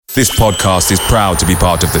This podcast is proud to be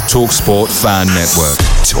part of the TalkSport Fan Network.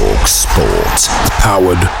 TalkSport.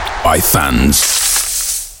 Powered by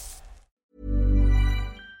fans.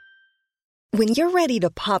 When you're ready to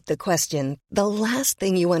pop the question, the last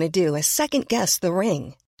thing you want to do is second-guess the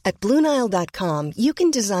ring. At BlueNile.com, you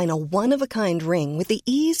can design a one-of-a-kind ring with the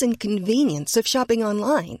ease and convenience of shopping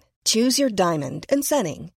online. Choose your diamond and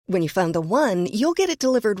setting. When you find the one, you'll get it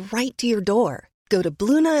delivered right to your door. Go to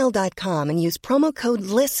BlueNile.com and use promo code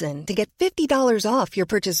LISTEN to get $50 off your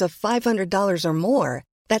purchase of $500 or more.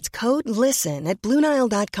 That's code LISTEN at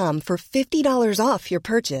BlueNile.com for $50 off your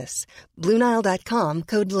purchase. BlueNile.com,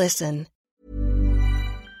 code LISTEN.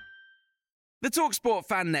 The TalkSport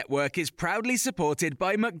Fan Network is proudly supported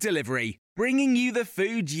by McDelivery, bringing you the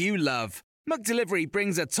food you love. McDelivery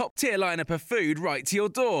brings a top-tier lineup of food right to your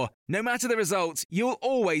door. No matter the result, you'll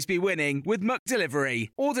always be winning with McDelivery.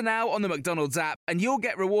 Order now on the McDonald's app and you'll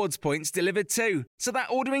get rewards points delivered too. So that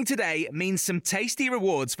ordering today means some tasty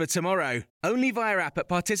rewards for tomorrow. Only via app at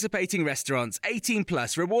participating restaurants. 18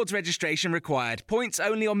 plus. Rewards registration required. Points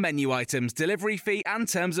only on menu items. Delivery fee and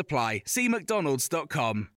terms apply. See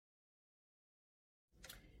mcdonalds.com.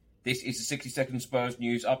 This is the 60-second Spurs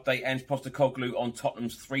news update. Ange Postecoglou on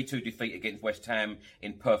Tottenham's 3-2 defeat against West Ham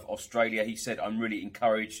in Perth, Australia. He said, "I'm really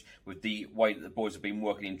encouraged with the way that the boys have been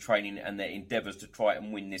working in training and their endeavours to try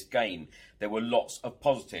and win this game. There were lots of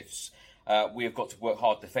positives. We have got to work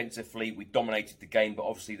hard defensively. We dominated the game, but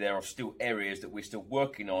obviously there are still areas that we're still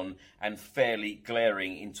working on and fairly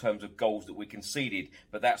glaring in terms of goals that we conceded.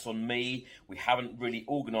 But that's on me. We haven't really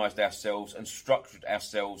organised ourselves and structured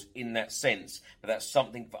ourselves in that sense. But that's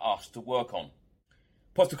something for us to work on."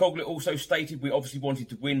 Postecoglou also stated, "We obviously wanted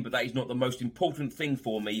to win, but that is not the most important thing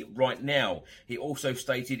for me right now." He also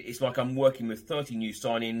stated, "It's like I'm working with 30 new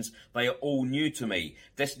signings. They are all new to me."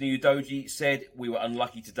 Destiny Udogie said, "We were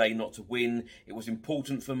unlucky today not to win. It was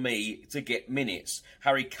important for me to get minutes."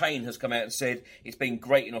 Harry Kane has come out and said, "It's been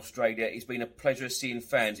great in Australia. It's been a pleasure seeing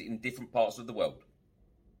fans in different parts of the world."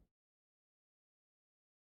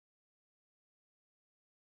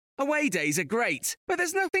 Away days are great, but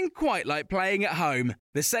there's nothing quite like playing at home.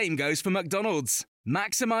 The same goes for McDonald's.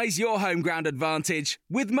 Maximise your home ground advantage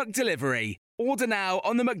with McDelivery. Order now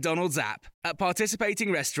on the McDonald's app. At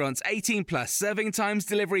participating restaurants, 18 plus, serving times,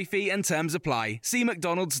 delivery fee and terms apply. See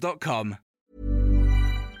mcdonalds.com.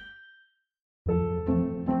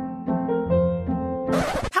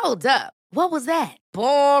 Hold up. What was that?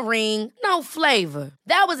 Boring. No flavor.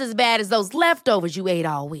 That was as bad as those leftovers you ate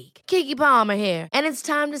all week. Keke Palmer here, and it's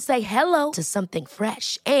time to say hello to something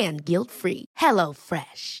fresh and guilt-free. Hello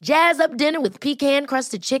Fresh. Jazz up dinner with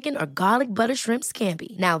pecan-crusted chicken or garlic butter shrimp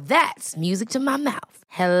scampi. Now that's music to my mouth.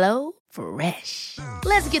 Hello Fresh.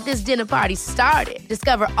 Let's get this dinner party started.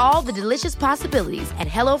 Discover all the delicious possibilities at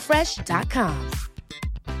hellofresh.com.